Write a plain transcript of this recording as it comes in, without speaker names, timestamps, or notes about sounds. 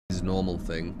his normal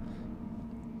thing.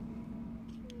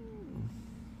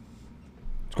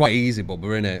 It's quite easy,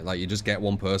 Bubba, innit? Like, you just get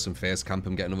one person face camp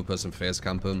him, get another person face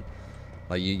camp him.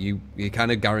 Like, you're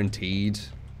kind of guaranteed.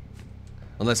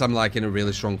 Unless I'm, like, in a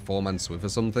really strong 4-man swift or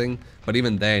something. But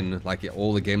even then, like,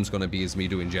 all the game's gonna be is me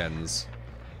doing gens.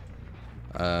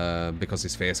 Because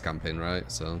he's face camping,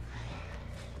 right? So...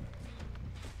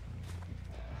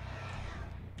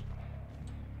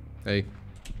 Hey.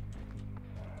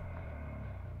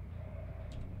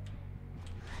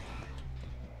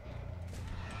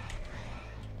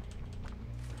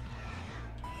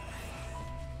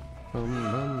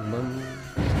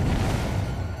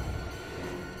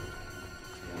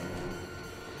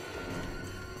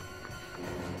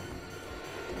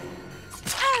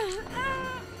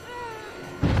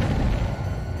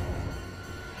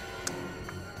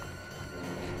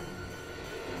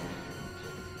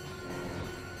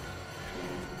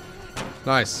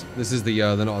 Nice. This is the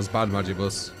not as bad magic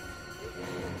bus.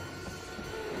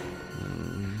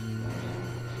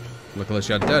 Look at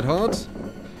she had dead hard.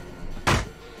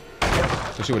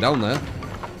 So she were down there.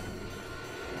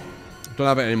 Don't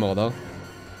have it anymore though.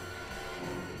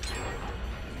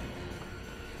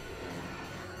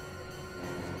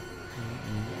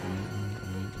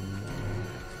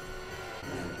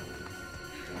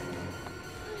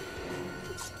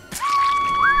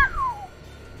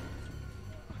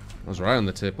 I was right on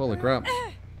the tip, holy crap.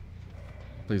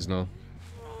 Please no.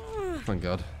 Thank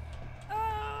God.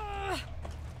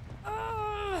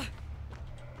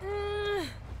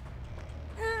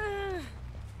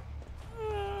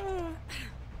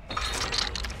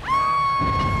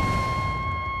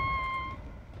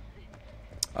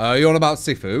 You on about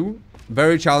Sifu?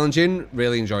 Very challenging,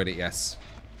 really enjoyed it, yes.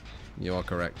 You are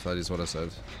correct, that is what I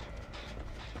said.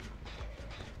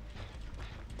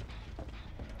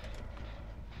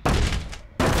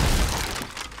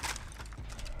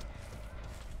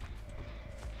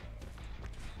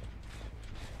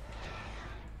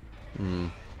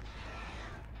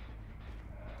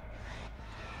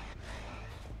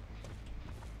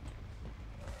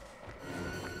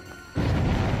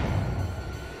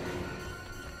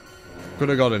 Could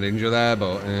have got a ninja there,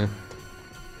 but yeah.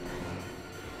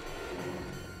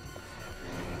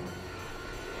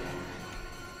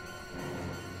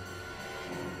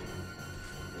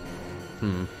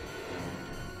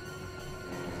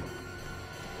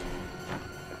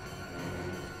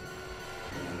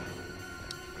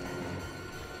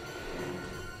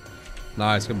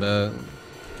 Nice, good bit.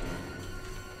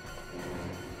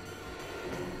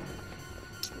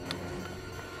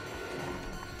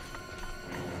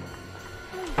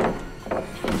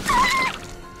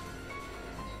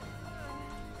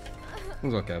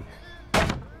 It's okay.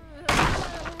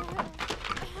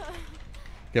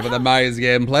 Give it the Myers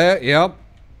gameplay, yep.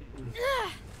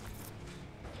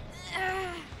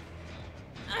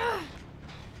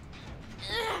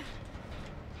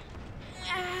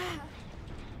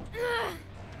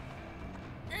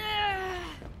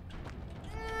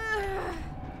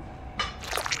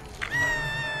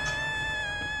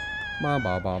 Ba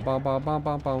ba ba ba ba ba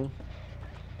ba ba.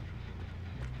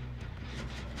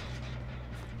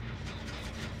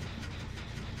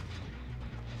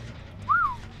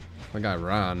 That guy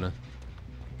ran.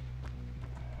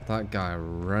 That guy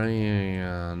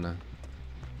ran.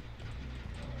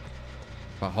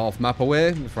 About half map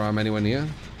away before I'm anywhere near.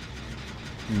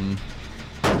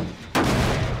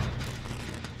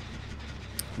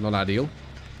 Not ideal.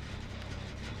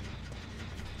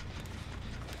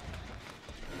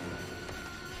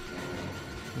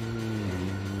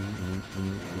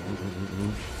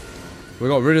 We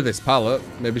got rid of this pallet.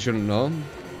 Maybe shouldn't know.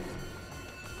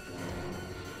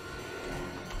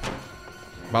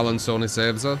 Balance only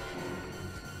saves her.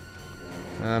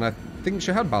 And I think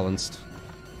she had balanced.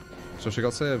 So she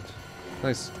got saved.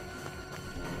 Nice.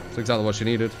 That's exactly what she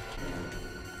needed.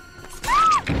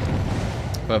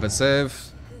 Perfect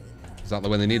save. Exactly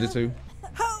when they needed to.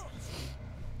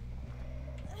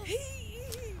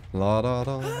 La da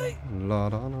da. La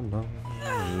da da da.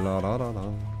 La da da da.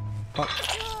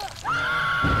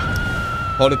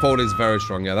 Holy Pony is very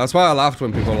strong, yeah. That's why I laughed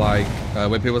when people like,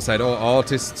 when people said, oh,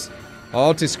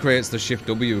 Artist creates the Shift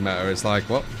W meta. It's like,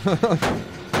 what?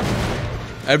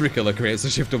 Every killer creates the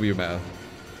Shift W meta.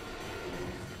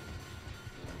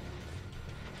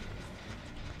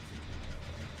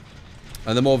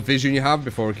 And the more vision you have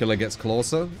before a killer gets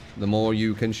closer, the more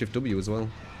you can Shift W as well.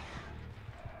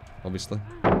 Obviously.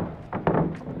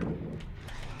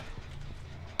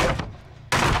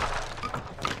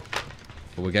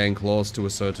 But we're getting close to a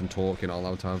certain torque you're not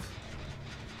allowed to have.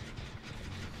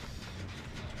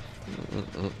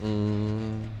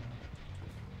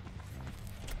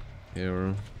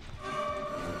 Here.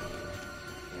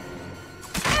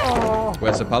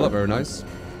 Where's the pallet? Very nice.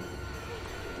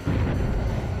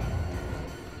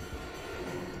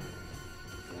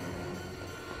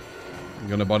 You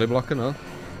gonna body block it, no?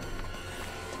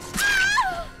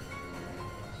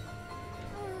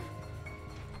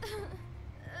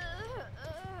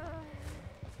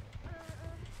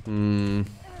 Hmm.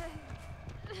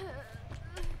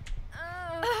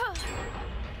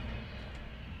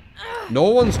 No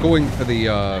one's going for the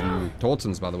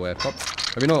totems, by the way.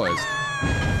 Have you noticed?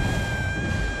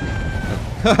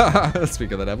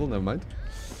 Speak of the devil, never mind.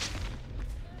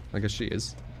 I guess she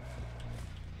is.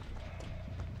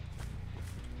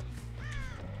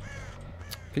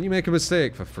 Can you make a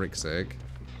mistake, for frick's sake?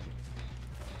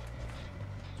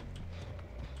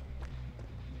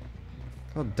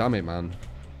 God damn it, man.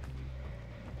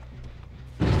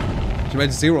 She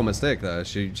made zero mistake there.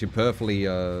 She perfectly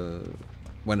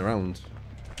went around.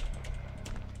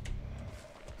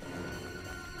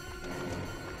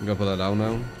 You gonna put that down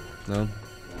now? No?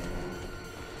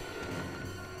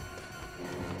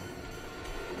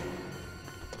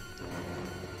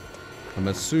 I'm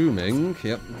assuming,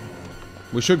 yep.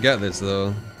 We should get this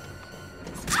though.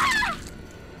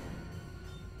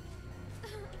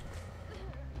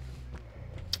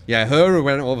 Yeah, her who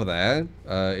went over there,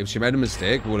 if she made a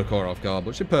mistake, we would have caught her off guard,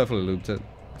 but she perfectly looped it.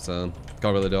 So,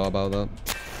 can't really do about that.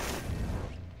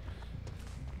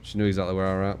 She knew exactly where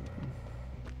I was at.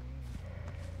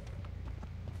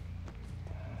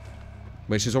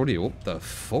 Wait, she's already up? The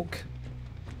fuck?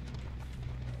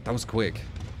 That was quick.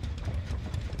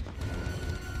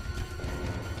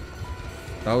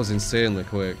 That was insanely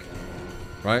quick.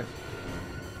 Right?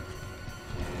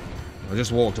 I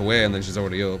just walked away and then she's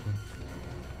already up.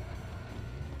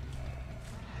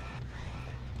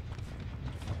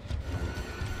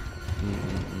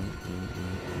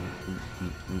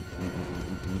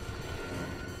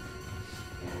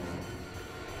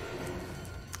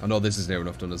 I know this is near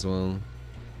enough done as well.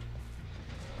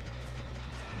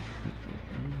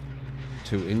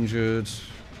 2 injured.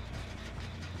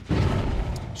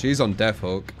 She's on death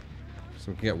hook,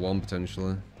 so we can get 1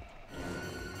 potentially.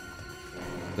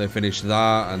 They finish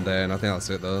that, and then I think that's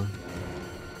it though.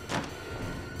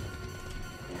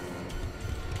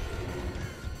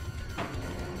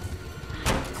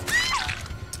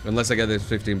 Unless I get this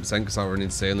 15%, because I were an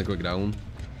insanely quick down.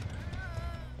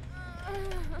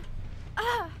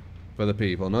 For the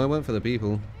people. No, I went for the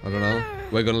people. I don't know.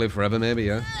 We're gonna live forever, maybe,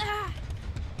 yeah.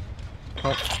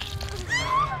 Hop.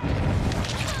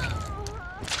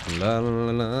 La la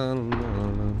la la la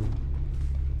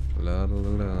la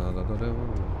la la la.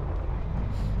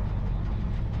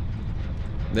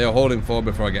 They're holding forward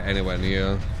before I get anywhere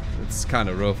near. It's kind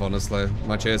of rough, honestly.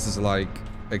 My chases are like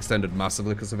extended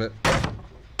massively because of it.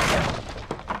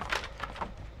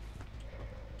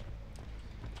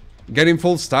 Getting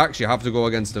full stacks, you have to go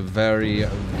against a very,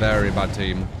 very bad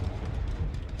team.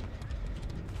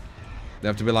 They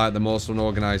have to be like the most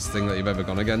unorganized thing that you've ever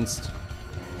gone against.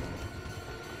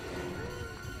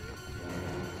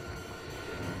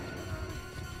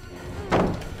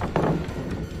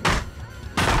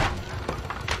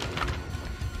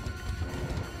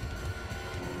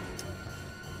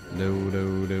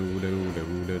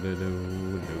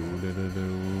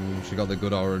 She got the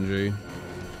good RNG.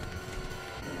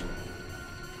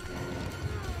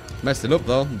 Messed it up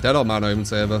though. Dead old man, not even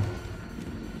saver.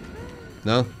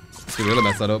 No? She really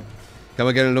messed that up. Can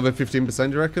we get another 15%,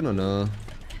 do you reckon, or no?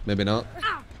 Maybe not.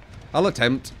 I'll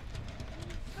attempt.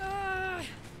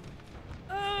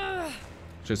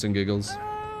 Just in giggles.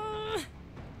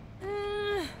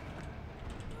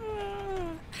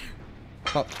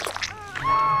 Pop.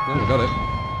 Oh, we got it.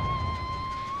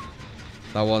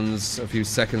 That one's a few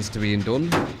seconds to being done.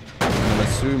 I'm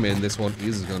assuming this one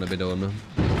is going to be done.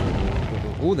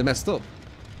 Oh, they messed up.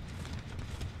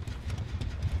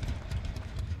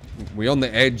 We're on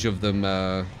the edge of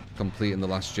them completing the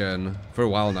last gen for a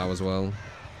while now as well.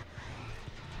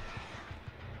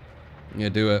 Yeah,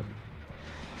 do it.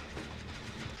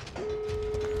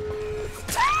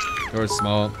 You're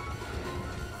smart.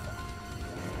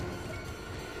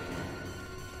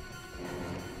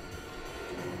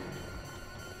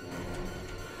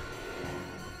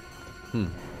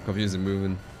 Confusing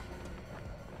moving.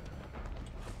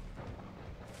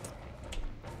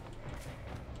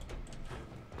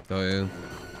 Oh yeah.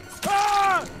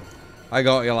 I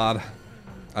got you, lad.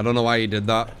 I don't know why you did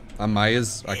that. I'm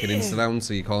Myers. I can insta down,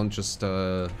 so you can't just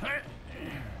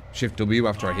shift W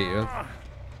after I hit you.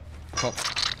 Pop.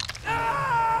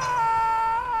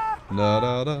 Da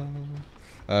da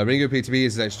da. Ringo PTB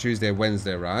is next Tuesday,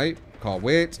 Wednesday, right? Can't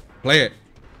wait. Play it.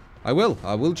 I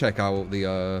will check out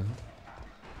the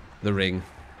ring.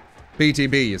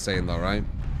 PTB, you're saying though, right?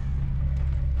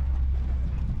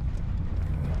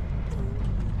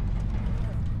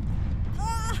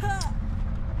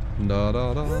 Da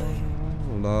da da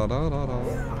da da da da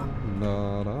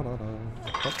da da da.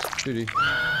 Oh, GG.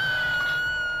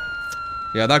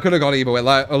 Yeah, that could have gone either way.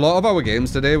 Like a lot of our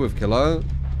games today with Killer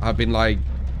have been like,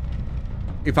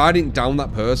 if I didn't down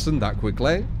that person that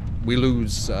quickly, we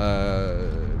lose.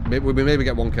 We maybe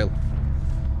get 1 kill.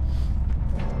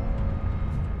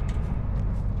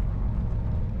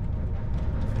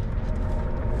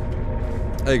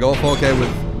 There you go, 4K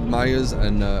with Myers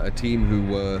and a team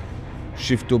who were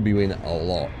shift Wing a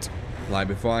lot. Like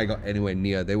before I got anywhere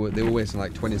near, they were wasting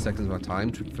like 20 seconds of my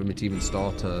time for me to even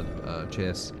start a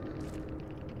chase.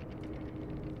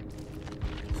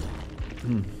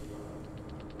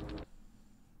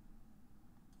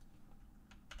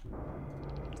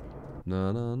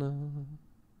 Na na na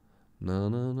na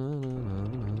na na na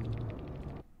na.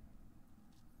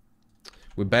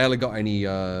 We barely got any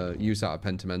use out of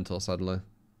Pentamental, sadly.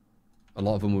 A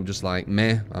lot of them were just like,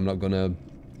 meh, I'm not gonna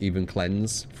even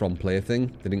cleanse from plaything.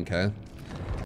 They didn't care.